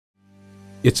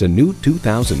It's a new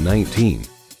 2019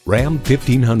 Ram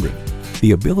 1500.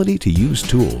 The ability to use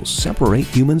tools separate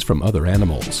humans from other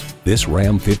animals. This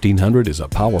Ram 1500 is a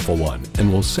powerful one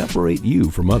and will separate you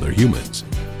from other humans.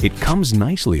 It comes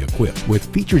nicely equipped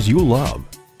with features you love.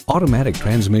 Automatic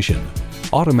transmission,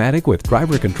 automatic with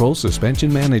driver control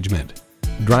suspension management,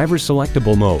 driver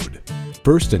selectable mode,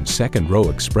 first and second row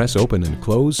express open and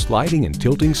close sliding and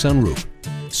tilting sunroof,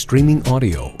 streaming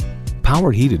audio,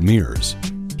 power heated mirrors,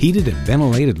 heated and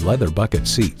ventilated leather bucket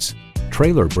seats,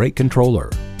 trailer brake controller,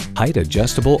 height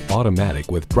adjustable automatic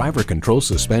with driver control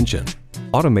suspension,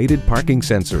 automated parking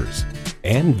sensors,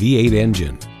 and V8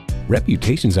 engine.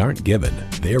 Reputations aren't given,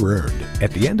 they're earned. At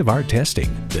the end of our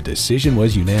testing, the decision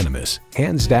was unanimous.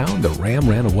 Hands down, the Ram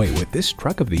ran away with this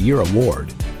Truck of the Year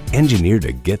award. Engineered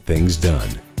to get things done.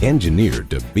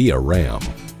 Engineered to be a Ram.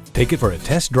 Take it for a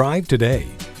test drive today.